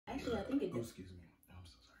Actually, I think it does. Excuse me. I'm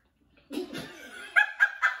so sorry.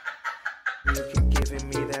 You're giving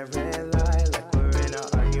me that red light, like we're in an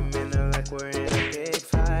argument or like we're in a big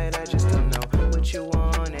fight. I just don't know what you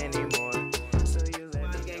want anymore. So you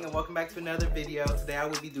let me Gang, and welcome back to another video. Today I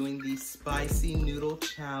will be doing the spicy noodle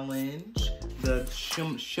challenge. The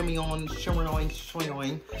shimmy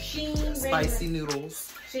spicy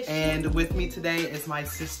noodles. And with me today is my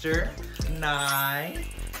sister, Nai,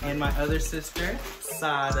 and my other sister,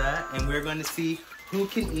 Sada, and we're going to see who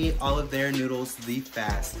can eat all of their noodles the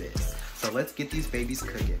fastest. So let's get these babies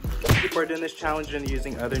cooking. Before doing this challenge and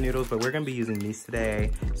using other noodles, but we're gonna be using these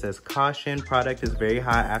today. It says, caution, product is very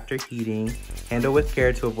hot after heating. Handle with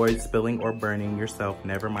care to avoid spilling or burning yourself.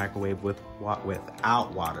 Never microwave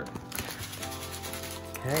without water.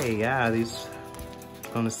 Okay, yeah, these,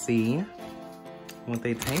 gonna see what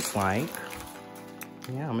they taste like.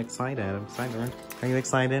 Yeah, I'm excited, Are you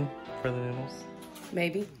excited for the noodles?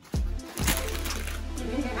 Maybe.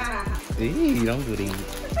 Eee, don't do these.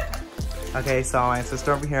 Okay, so my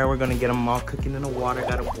sister over here, we're gonna get them all cooking in the water,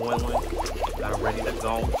 got it boiling, got it ready to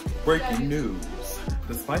go. Breaking news,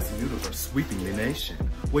 the spicy noodles are sweeping the nation.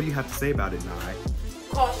 What do you have to say about it, Nai?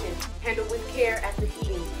 Caution, handle with care after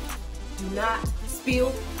heating. Do not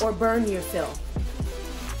spill or burn yourself.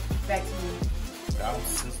 Back to you. That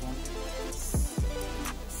was this one.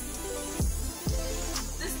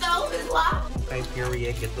 The stove is locked. Okay,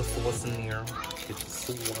 period, get the sauce in there. Get the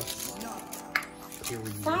sauce.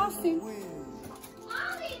 Period. Saucy.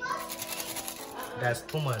 That's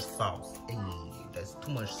too much sauce. Hey, that's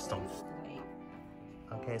too much sauce.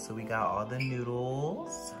 Okay, so we got all the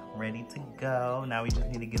noodles ready to go. Now we just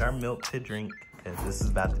need to get our milk to drink because this is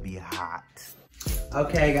about to be hot.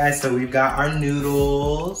 Okay, guys, so we've got our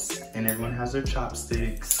noodles and everyone has their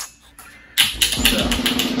chopsticks. So.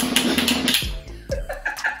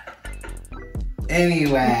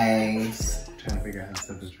 Anyways, trying to figure out how to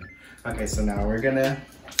set this right. Okay, so now we're gonna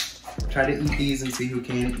try to eat these and see who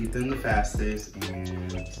can eat them the fastest.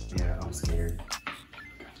 And yeah, I'm scared.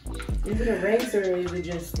 Is it a race or is it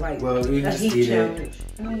just like well, we a just heat eat challenge?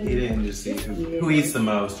 Eat it and just see who eats the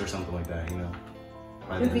most or something like that, you know?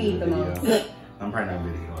 Who can eat the most? I'm probably not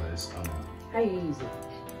gonna eat all this. How you use it?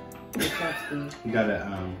 The chopstick. You gotta, I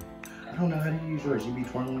don't know, how do you use yours? You be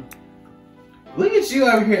twirling? Look at you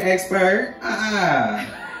over here, expert.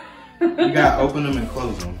 You gotta open them and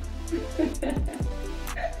close them.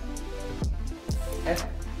 Okay.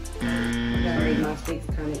 I gotta make my sticks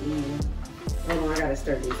kind of even. Hold on, I gotta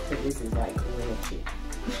stir this because this is like real shit.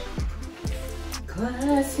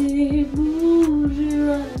 Classic bougie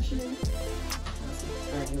Russian.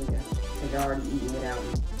 Alright, here we go. They're already eating without me.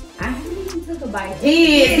 I haven't even took a bite.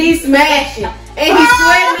 He's smashing. And he's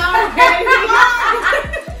sweating already.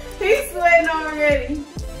 He's sweating already.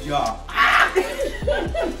 Y'all.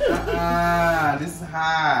 This is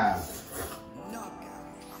hot.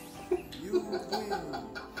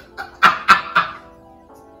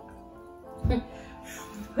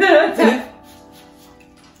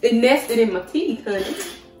 It nested in my teeth, honey.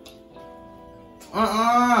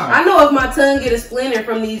 I know if my tongue get a splinter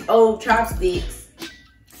from these old chopsticks.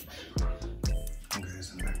 Okay,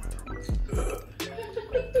 it's in the back of my throat.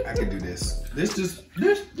 I can do this. This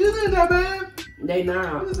ain't that bad. They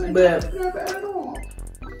not, This ain't but not bad at all.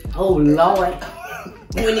 oh Lord,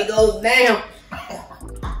 when it goes down,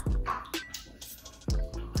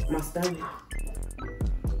 my stomach.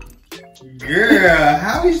 Girl,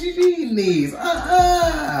 how is you eating these?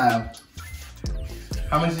 How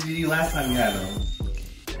much did you eat last time you had them?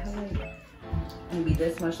 Gonna be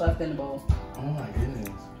this much left in the bowl. Oh my goodness.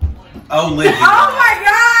 Oh, legit. Oh my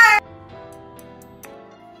God!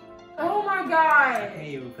 Oh my God! I can't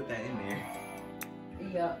even put that in there.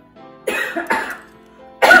 Yep.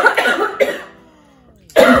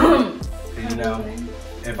 You know,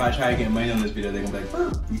 if I try to get money on this video, they're gonna be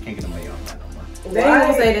like, you can't get no money on that no more. They ain't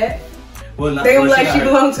gonna say that. Well, not, They gonna be like she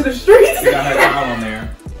belongs to the streets. She got her child on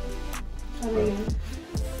there. I mean,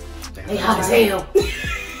 they hot as hell.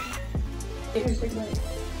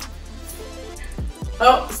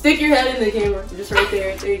 Oh, stick your head in the camera. Just right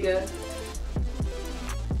there. There you go.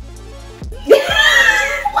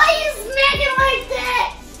 Why you smacking like that?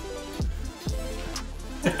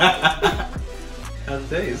 How's it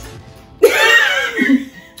taste?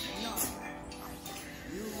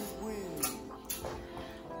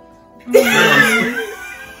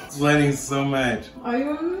 Sweating so much. Are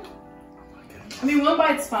you hungry? I mean, one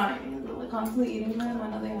bite's fine. Like constantly eating them, I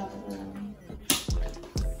know they have to.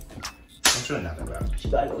 I'm sure not that bad. She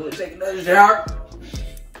about to go take another shower.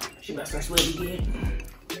 She about to start sweating again.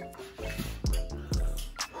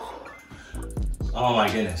 Oh my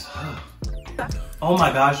goodness. Oh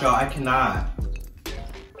my gosh, y'all, I cannot.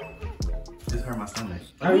 This hurt my stomach.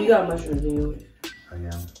 Oh, you got mushrooms in yours. Oh,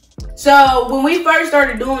 yeah. So when we first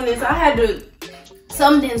started doing this, I had to,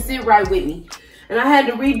 something didn't sit right with me. And I had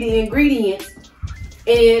to read the ingredients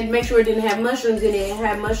and make sure it didn't have mushrooms in it. It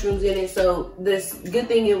had mushrooms in it. So this good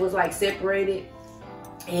thing, it was like separated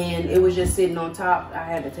and it was just sitting on top. I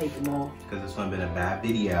had to take them off. Because this would have been a bad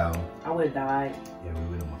video. I would have died. Yeah, we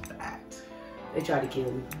wouldn't want to act. They tried to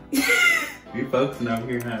kill me. You focusing over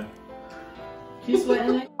here, huh? You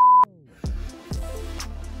sweating like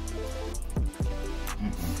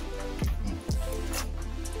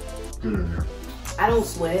Get in there. I don't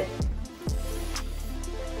sweat.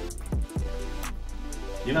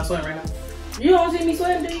 You're not sweating right now? You don't see me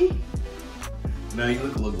sweating, do you? No, you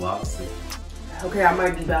look a little glossy. Okay, I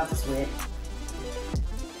might be about to sweat.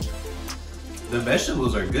 The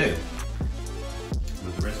vegetables are good.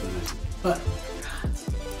 But the rest of this. But.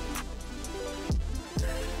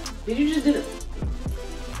 Did you just do it?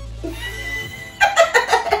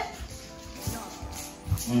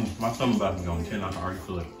 My stomach about to go on 10. I can already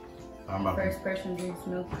feel it. I'm about first person drinks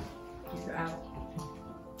milk. You're out.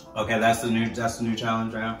 Okay, that's the new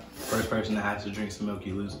challenge now. First person that has to drink some milk,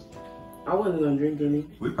 you lose. I wasn't gonna drink any.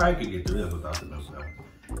 We probably could get through this without the milk though.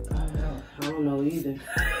 I don't know either.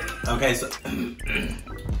 Okay, so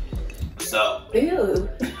Ew.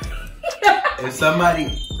 if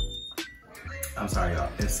somebody, I'm sorry y'all,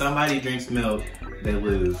 if somebody drinks milk, they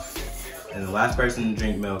lose. And the last person to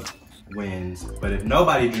drink milk wins. But if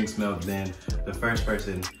nobody drinks milk, then the first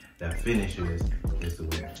person that finishes is the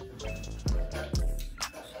winner.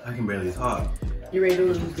 I can barely talk. You ready to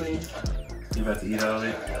lose, Glenn? You about to eat all of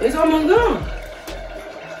it? It's almost gone.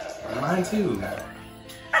 Mine too.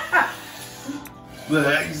 Look,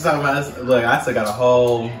 I still got a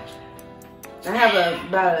whole. I have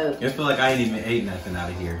about a. I feel like I ain't even ate nothing out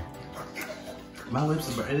of here. My lips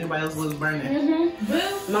are burning. Anybody else's lips burning?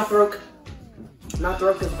 Mm-hmm. My throat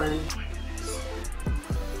is burning.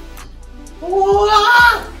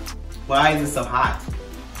 Why is it so hot?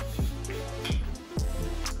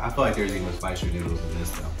 I feel like there's even spicier noodles in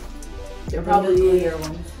this though. They're probably clear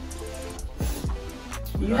ones.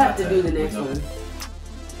 You have to do the next one.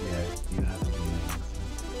 Yeah, you have to do the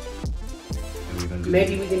next one.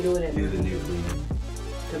 Maybe we can do it at do the new cleaner.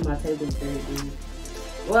 Because my table's very big.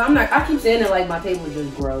 Well, I'm not. I keep saying it like my table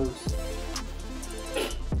just grows.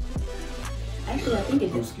 Actually, I think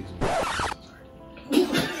it just. Excuse me.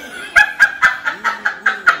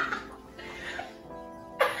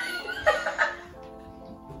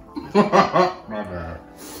 My bad.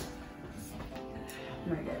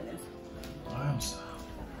 My goodness. I'm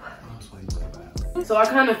sweating so bad. So I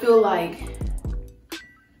kind of feel like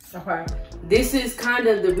Okay. this is kind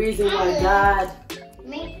of the reason why God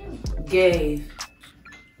gave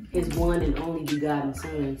His one and only begotten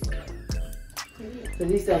Son.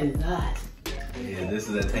 Because He said, God. Yeah, this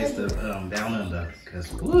is a taste of Down Under.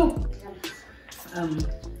 Cause woo.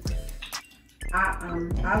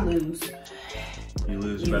 I lose. You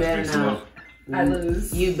lose. You better not. I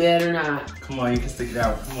lose. You better not. Come on, you can stick it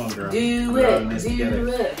out. Come on, girl. Do We're all in it. this Do together.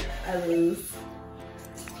 it. I lose.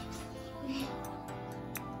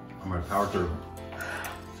 I'm gonna power through.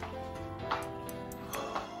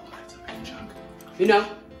 Oh, that's a big chunk. You know?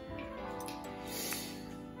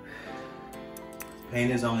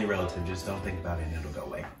 Pain is only relative. Just don't think about it and it'll go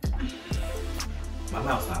away. My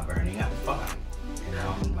mouth's not burning. I'm fine. And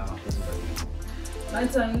now my mouth isn't burning. My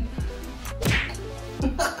tongue.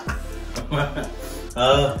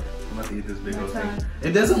 I'm about to eat this big old thing.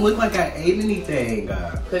 It doesn't look like I ate anything.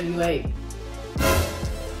 Because you ate.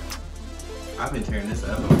 I've been tearing this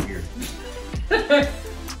up over here.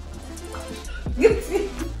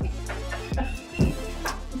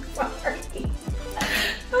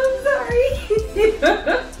 I'm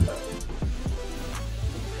sorry.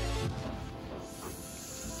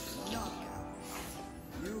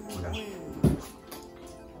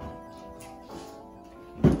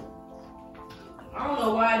 I don't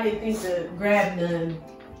know why I didn't think to grab none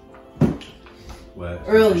What?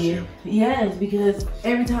 earlier. Yes, because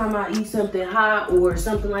every time I eat something hot or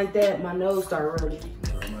something like that, my nose starts running.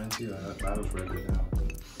 Mine too. I was ready now.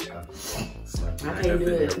 I can't do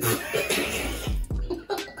it.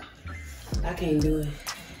 I can't do it.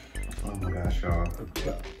 Oh my gosh, y'all.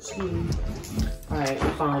 Alright,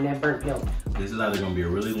 I'm fine. That burnt milk. This is either gonna be a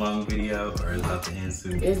really long video or it's about to end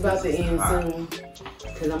soon. It's about to end soon.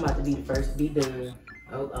 Because I'm about to be the first to be done.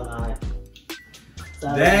 Oh, a lot.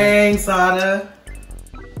 So, Dang, Sada.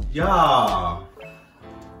 Y'all.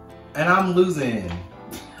 And I'm losing.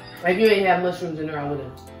 if you ain't have mushrooms in there, I would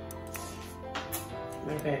have.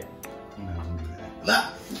 Okay. I'm not gonna do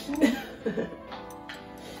that.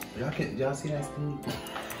 Y'all see that steam?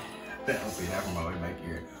 That don't see that from all the way back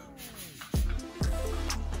here.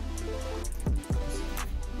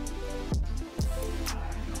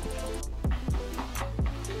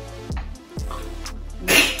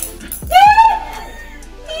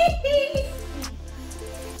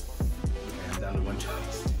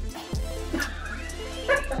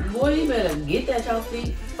 Boy, you better get that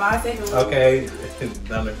chopstick. 5 seconds. Okay,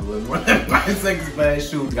 done it for a little more than 5 seconds, but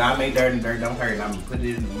shoot, God made dirt and dirt don't hurt. And I'm gonna put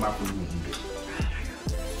it in my food and eat it.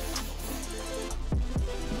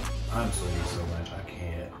 I'm sweating so much, I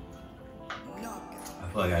can't. I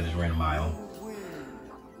feel like I just ran a mile.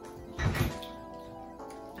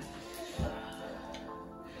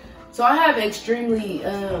 So I have extremely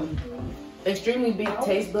big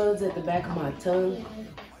taste buds at the back of my tongue.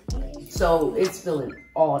 So it's feeling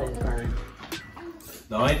all this burn.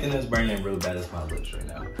 The only thing that's burning real bad is my lips right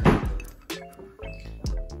now.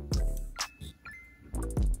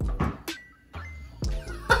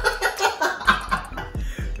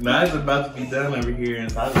 Now it's about to be done over here,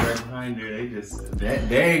 and Sasha's right behind her.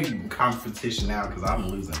 They're in competition now because I'm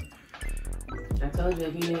losing. I told you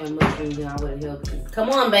if you didn't have mushrooms, then I would have helped you. Come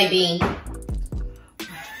on, baby. Oh,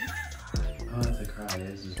 that's a cry.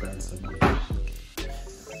 This just burns so much.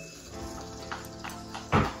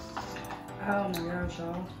 Oh my gosh,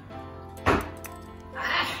 y'all.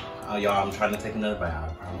 Oh, y'all, I'm trying to take another bite. I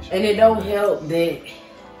promise you. And it don't help that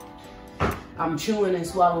I'm chewing and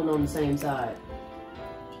swallowing on the same side.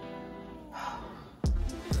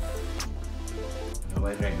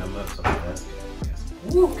 Nobody drank no milk, so that's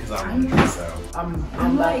good. Because I'm hungry, so. I'm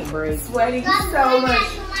about to break. Sweating so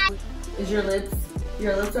much. Is your lips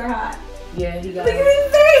are hot? Yeah, he got Look it. at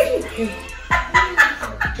his face!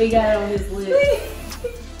 He got it on his lips.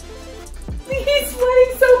 He's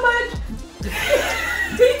sweating so much.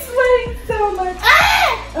 He's sweating so much.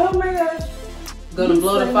 Oh my gosh. Gonna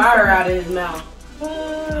blow the fire out of his mouth.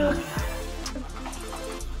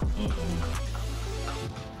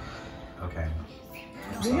 Okay.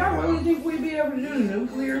 Do y'all really think we'd be able to do the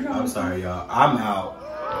nuclear or something? I'm sorry, y'all. I'm out.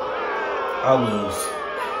 I'll lose.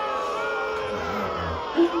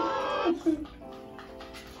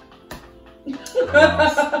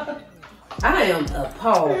 I am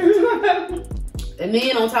appalled. And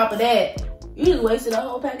then on top of that, you just wasted a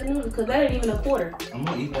whole pack of noodles because that ain't even a quarter. I'm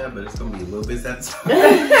gonna eat that, but it's gonna be a little bit satisfying.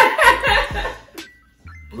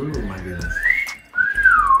 Ooh, my goodness.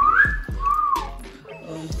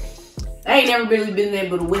 I ain't never really been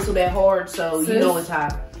able to whistle that hard, so you know it's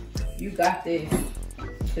hot. You got this.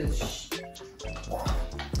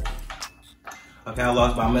 Okay, I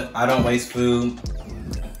lost, but I don't waste food.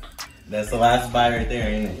 That's the last bite right there,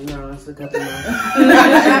 ain't it? No, it's a couple more.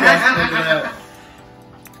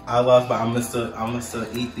 I lost, but I'm gonna still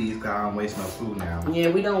eat these because I don't waste no food now. Yeah,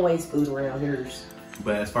 we don't waste food around here.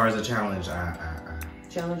 But as far as a challenge,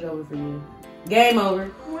 Challenge over for you. Game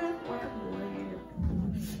over.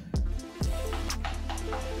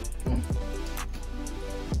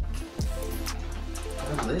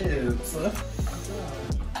 I live.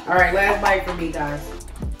 All right, last bite for me, guys.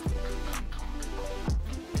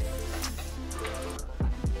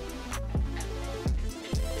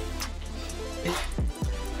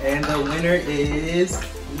 And the winner is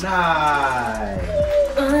Nye.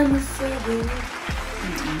 I'm sorry.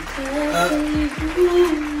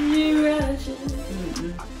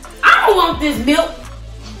 I don't want this milk.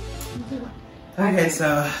 Okay,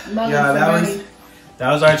 so yeah,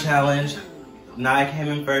 that was our challenge. Nye came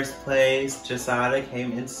in first place, Jasada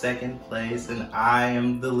came in second place, and I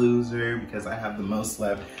am the loser because I have the most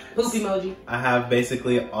left. Poop emoji. I have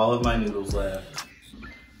basically all of my noodles left.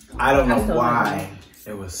 I don't know why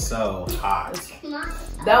it was so hot,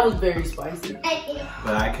 That was very spicy.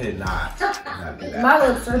 but I could not do that. My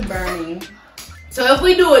lips are burning. So if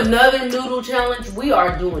we do another noodle challenge, we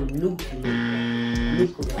are doing nuclear.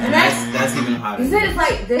 And That's even hotter. You said it's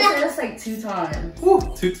like, this is like 2 times. Woo,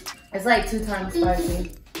 It's like 2 times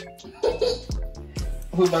spicy.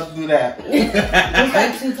 who's about to do that? It's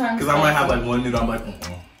like 2 times Because I might have like one noodle, I'm like,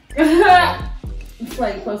 It's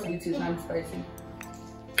like supposed to be 2 times spicy.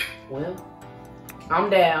 Well, I'm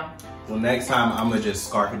down. Well, next time I'm gonna just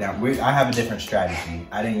scarf it down. I have a different strategy.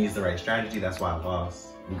 I didn't use the right strategy, that's why I lost.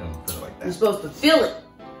 I'm gonna put it like You're that. supposed to feel it.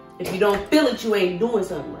 If you don't feel it, you ain't doing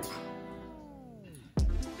something right.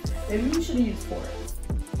 Maybe we should have used forks.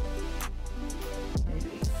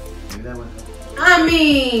 Maybe that would help. I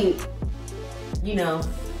mean, you know,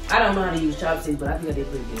 I don't know how to use chopsticks, but I think I did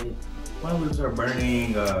pretty good. My lips are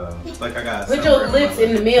burning. Like I got. Put your lips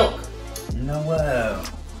in the milk. You know what?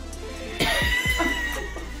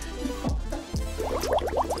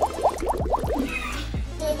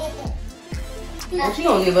 Well, she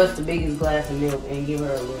gonna give us the biggest glass of milk and give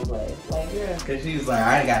her a little glass. Like, yeah. Cause she was like,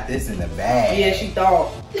 I got this in the bag. Yeah, she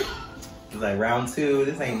thought. It was like round 2,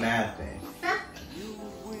 this ain't nothing.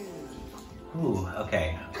 Ooh,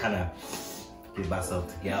 okay. Kind of get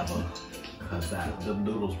myself together. Cause the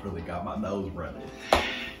noodles really got my nose running.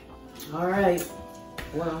 All right.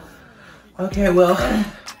 Well. Okay, well,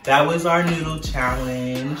 that was our noodle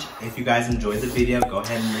challenge. If you guys enjoyed the video, go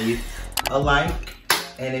ahead and leave a like.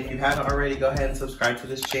 And if you haven't already, go ahead and subscribe to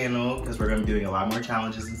this channel because we're gonna be doing a lot more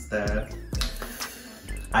challenges and stuff.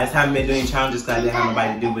 I just haven't been doing challenges because I didn't have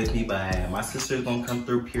nobody to do with me, but my sister's gonna come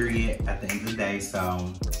through, period, at the end of the day.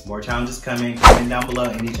 So more challenges coming. Comment down below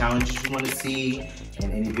any challenges you want to see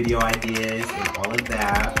and any video ideas and all of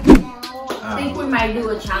that. I think we might do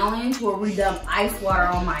a challenge where we dump ice water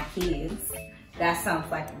on my kids. That sounds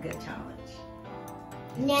like a good challenge.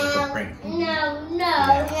 No.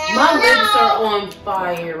 My lips are on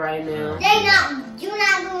fire right now. You're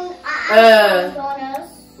not going on us.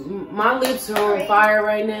 My lips are on fire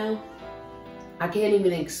right now. I can't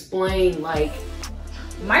even explain, like.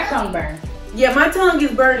 My tongue burns. Yeah, my tongue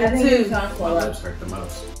is burning too. My lips hurt the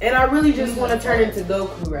most. And I really just want to turn into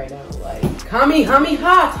Goku right now. Like,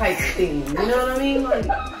 Kamehameha type thing. You know what I mean? Like,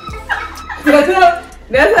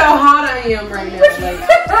 that's how hot I am right now. Like,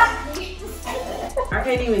 I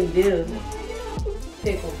can't even do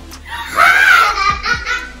pickle.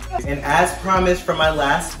 And as promised from my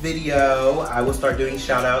last video, I will start doing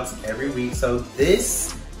shout outs every week. So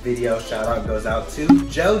this video shout out goes out to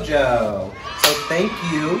JoJo. So thank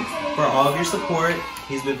you for all of your support.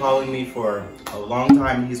 He's been following me for a long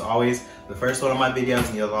time. He's always the first one on my videos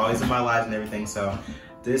and he's always in my lives and everything. So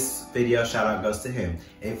this video shout out goes to him.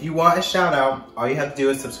 If you want a shout out, all you have to do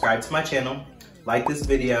is subscribe to my channel, like this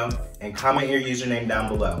video, and comment your username down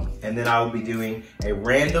below. And then I will be doing a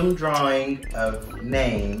random drawing of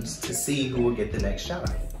names to see who will get the next shout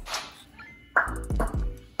out.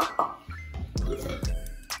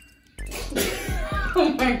 Oh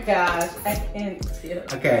my gosh, I can't do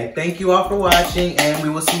it. Okay, thank you all for watching and we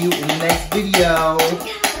will see you in the next video.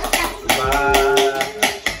 Bye.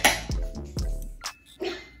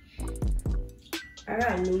 I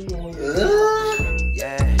got a new one.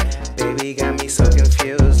 Yeah, baby got me so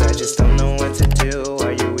confused. I just don't know what to do.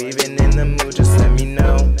 Are you